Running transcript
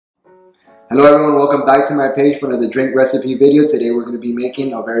Hello everyone, welcome back to my page for another drink recipe video. Today we're going to be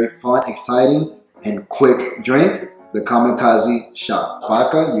making a very fun, exciting, and quick drink, the Kamikazee shot.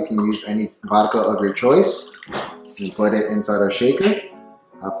 Vodka, you can use any vodka of your choice. You put it inside our shaker,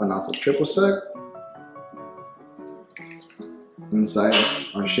 half an ounce of triple sec. Inside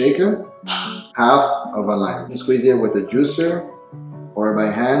our shaker, half of a lime. You can squeeze it with a juicer or by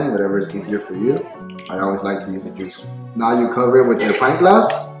hand, whatever is easier for you. I always like to use a juicer. Now you cover it with your pint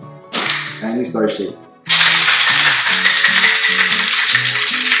glass and you start shaking.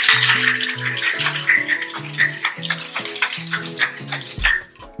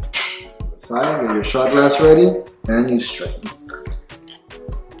 Side, get your shot glass ready, and you strain.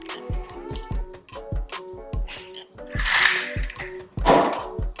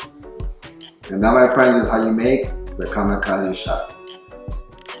 And that, my friends, is how you make the Kamikazee shot.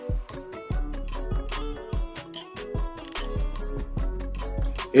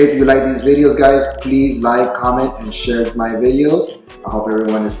 If you like these videos, guys, please like, comment, and share my videos. I hope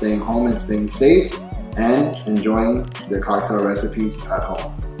everyone is staying home and staying safe and enjoying their cocktail recipes at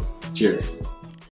home. Cheers.